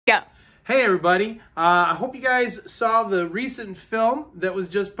Hey everybody, I hope you guys saw the recent film that was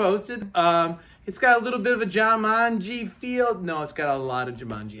just posted. It's got a little bit of a Jumanji feel. No, it's got a lot of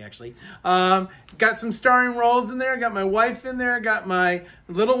Jumanji actually. Got some starring roles in there, got my wife in there, got my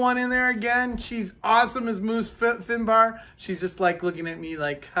little one in there again. She's awesome as Moose Finbar. She's just like looking at me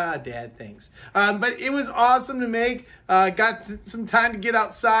like, Dad, thanks. But it was awesome to make. Got some time to get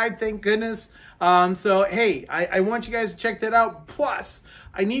outside, thank goodness. So hey, I want you guys to check that out. Plus,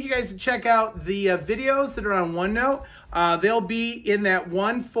 I need you guys to check out the videos that are on OneNote. They'll be in that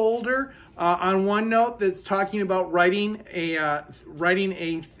one folder on OneNote that's talking about writing a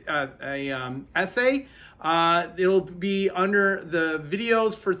essay. It'll be under the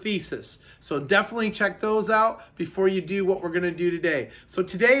videos for thesis. So definitely check those out before you do what we're going to do today. So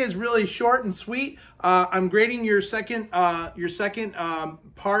today is really short and sweet. I'm grading your second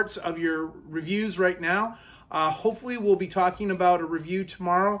parts of your reviews right now. Hopefully we'll be talking about a review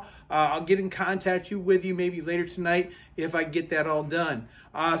tomorrow. I'll get in contact with you maybe later tonight if I get that all done.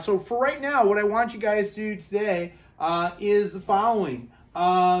 So for right now, what I want you guys to do today is the following.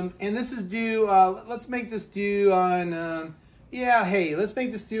 And this is due, let's make this due on, let's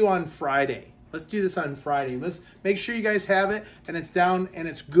make this due on Friday. Let's do this on Friday. Let's make sure you guys have it and it's down and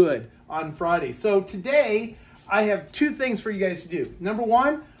it's good on Friday. So today, I have two things for you guys to do. Number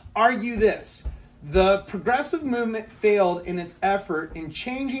one, argue this. The progressive movement failed in its effort in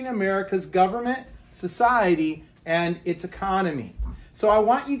changing America's government, society, and its economy. So I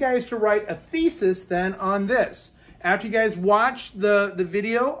want you guys to write a thesis then on this. After you guys watch the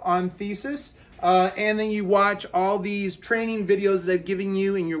video on thesis, and then you watch all these training videos that I've given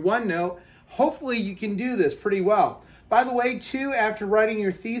you in your OneNote, hopefully you can do this pretty well. By the way, too, after writing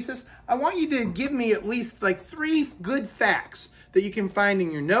your thesis, I want you to give me at least like 3 good facts that you can find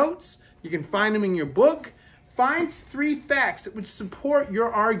in your notes. You can find them in your book. Find 3 facts that would support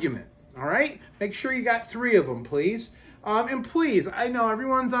your argument, all right? Make sure you got 3 of them, please. And please, I know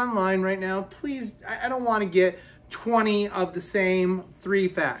everyone's online right now. Please, I don't want to get 20 of the same 3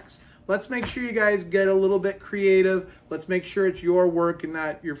 facts. Let's make sure you guys get a little bit creative. Let's make sure it's your work and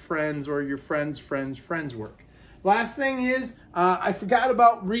not your friends or your friends' work. Last thing is, I forgot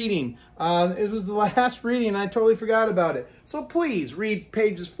about reading. It was the last reading and I totally forgot about it. So please read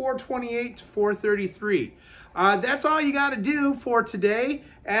pages 428 to 433. That's all you got to do for today.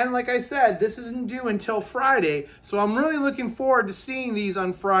 And like I said, this isn't due until Friday. So I'm really looking forward to seeing these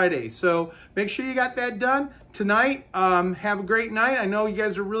on Friday. So make sure you got that done tonight. Have a great night. I know you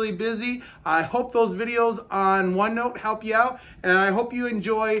guys are really busy. I hope those videos on OneNote help you out. And I hope you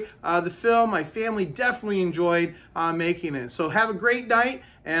enjoy the film. My family definitely enjoyed making it. So have a great night.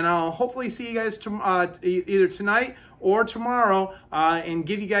 And I'll hopefully see you guys either tonight or tomorrow and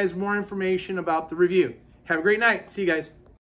give you guys more information about the review. Have a great night. See you guys.